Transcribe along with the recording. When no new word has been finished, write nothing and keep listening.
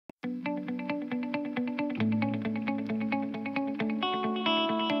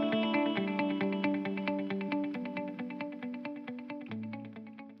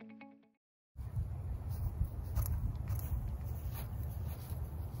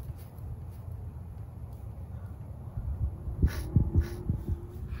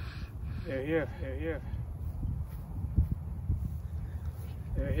They're here. They're here.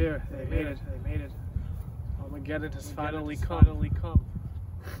 They're here. They made it. They made it. Armageddon has finally come.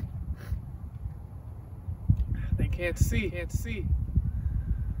 They can't see.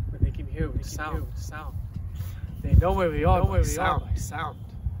 But they can hear with sound. They know where we are by sound.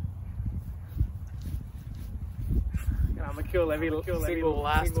 And I'm gonna kill every single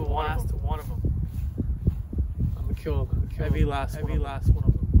last one of them. I'm gonna kill every last one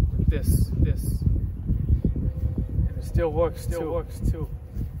of them with this. And it still works too.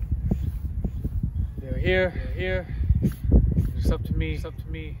 They're here. It's up to me.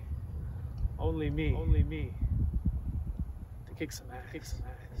 Only me. To kick some ass.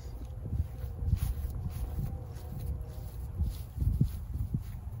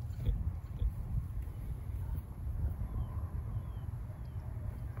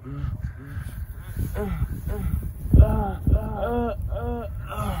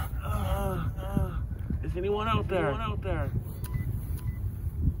 Is anyone out there?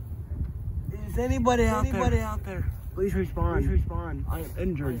 Is anybody out there? Please respond. I am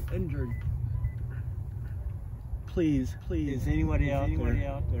injured. Please. Is anybody out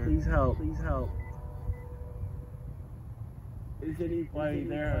there? Please help. Is anybody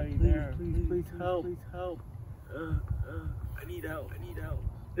there? Please help. I need help.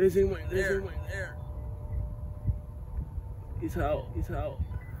 Is anyone there? Please help.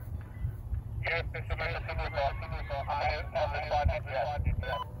 Yes, Mr.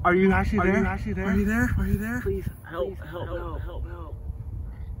 Are you actually there? Are you there? Please help.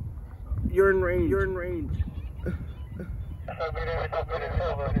 You're in range.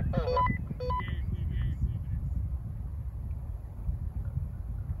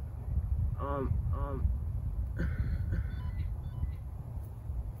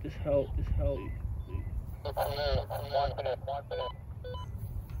 Just help. Help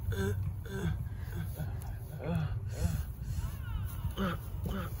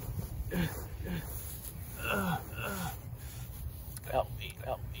me.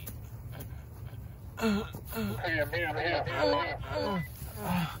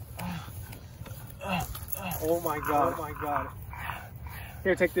 Oh my god.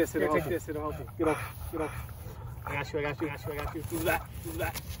 Here, take this. It'll help you. Get up. I got you. Use that.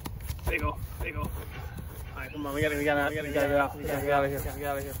 There you go. Alright, come on. We gotta get out. We gotta get out of here. Come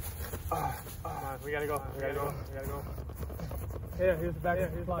on, we gotta go. Here's the back.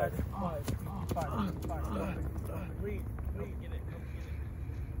 Here's slide. Read. Get it.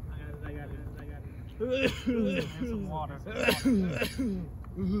 I got it. And some water.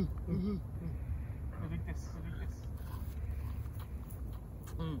 Drink this.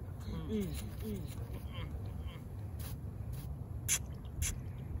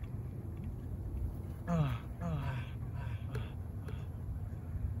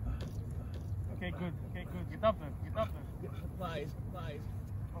 Okay, good. Get up there. Supplies.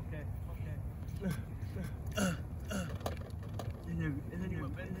 Okay. Is there any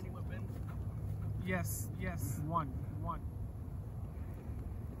weapons? Yes. One.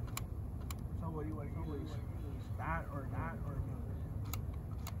 So what do you use? That or you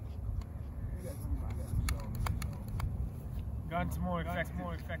got some weapons, so Gun's more effective.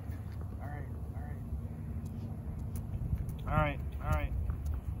 All right.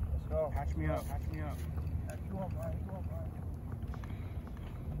 Let's go. Catch me up. Catch you up, right?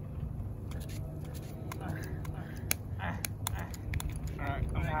 Alright,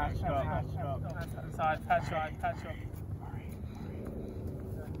 I'm patched up. Inside, patch up.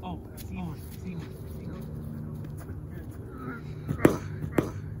 Oh, see me.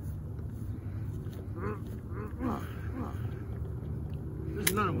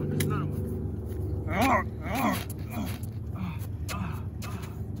 There's another one. Alright,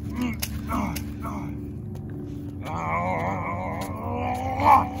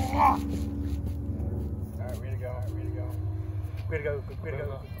 way to go. Way to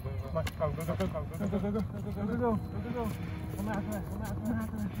go. Come on, go.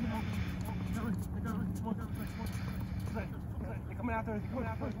 Come after us. Come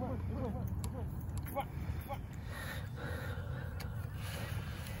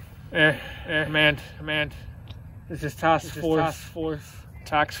on. Command. This is Task Force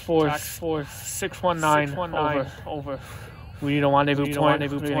 619. Over. We need a rendezvous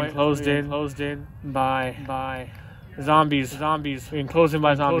point. Closed in by zombies. We can close in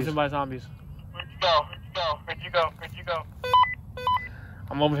by zombies. Where'd you go?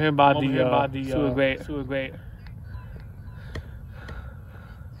 I'm over here by the sewer grate.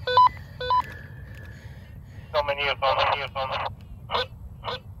 So many of them.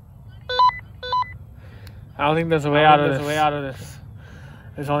 I don't think there's a way out of this.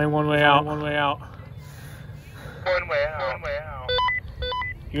 There's only one way out. One way out. One way out. One way out.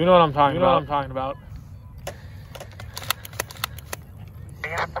 You know what I'm talking about.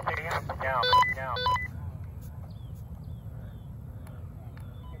 Down.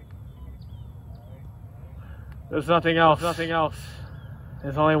 There's nothing else. Nothing else.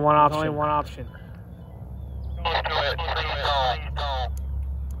 There's only one option. Only one option. Don't do it. Please don't.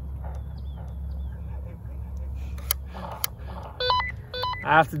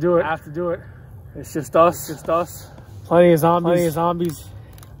 I have to do it. I have to do it. It's just us. Just us. Plenty of zombies. Plenty of zombies.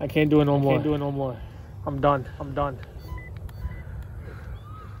 I can't do it no more. Can't do it no more. I'm done. I'm done.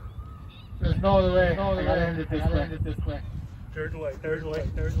 There's no other way. I gotta end it this way. Third way. Third way.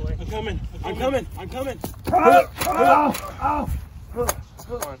 Third way. I'm coming. I'm coming. I'm coming. Come on. Come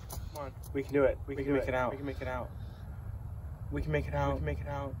on. We can do it. We can make it out. We can make it out. We can make it out. We can make it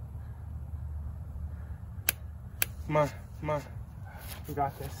out. Come on. Come on. We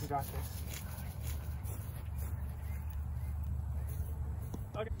got this. We got this.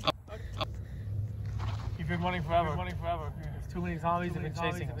 Okay. You've been running forever. Running forever. There's too many zombies have been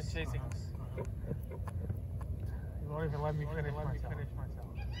chasing us. You won't even let me finish myself.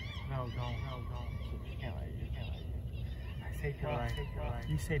 No, don't. You can't let you. I saved your life.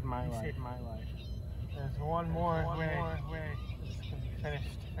 You saved my life. You saved my life. There's one more way. This can be finished.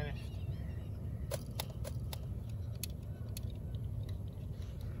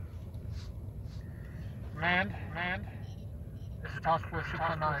 Man. This is Task Force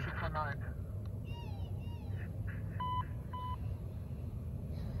 619.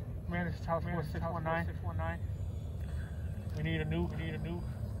 Man, this is Task Force 619. We need a nuke. We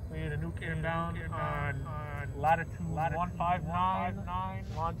need a nuke inbound on latitude 159,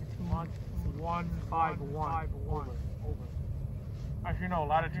 longitude 151. Over. Actually, no,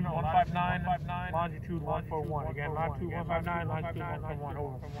 latitude 159, longitude 141. Again, latitude 159, longitude 141.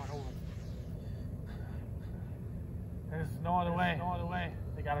 Over. There's no other way.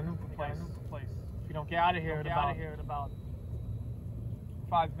 They got a nuke place. If you don't get out of here in about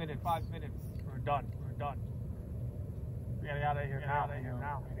 5 minutes, we're done. We gotta get out of here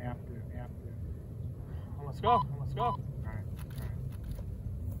now. We have to. Well, let's go. All right.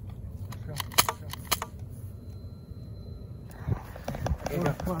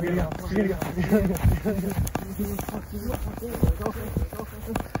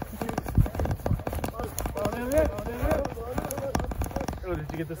 Oh,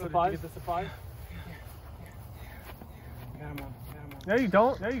 did you get the supplies? Got him on. No, you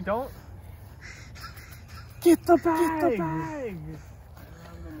don't. Get the bag!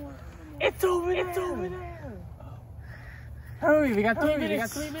 It's over there! Hurry, we got 3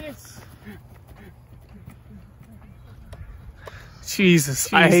 minutes.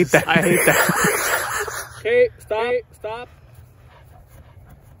 Jesus, I hate that. Okay, stop.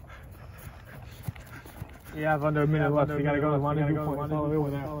 You have under a minute left. We gotta go to the rendezvous point. All the way over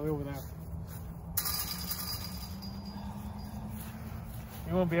there.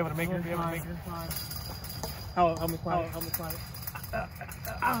 You won't be able to make it in time. How much climb?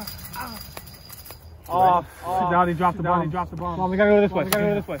 Off. Down, he dropped the bomb. Come on, we gotta go this way.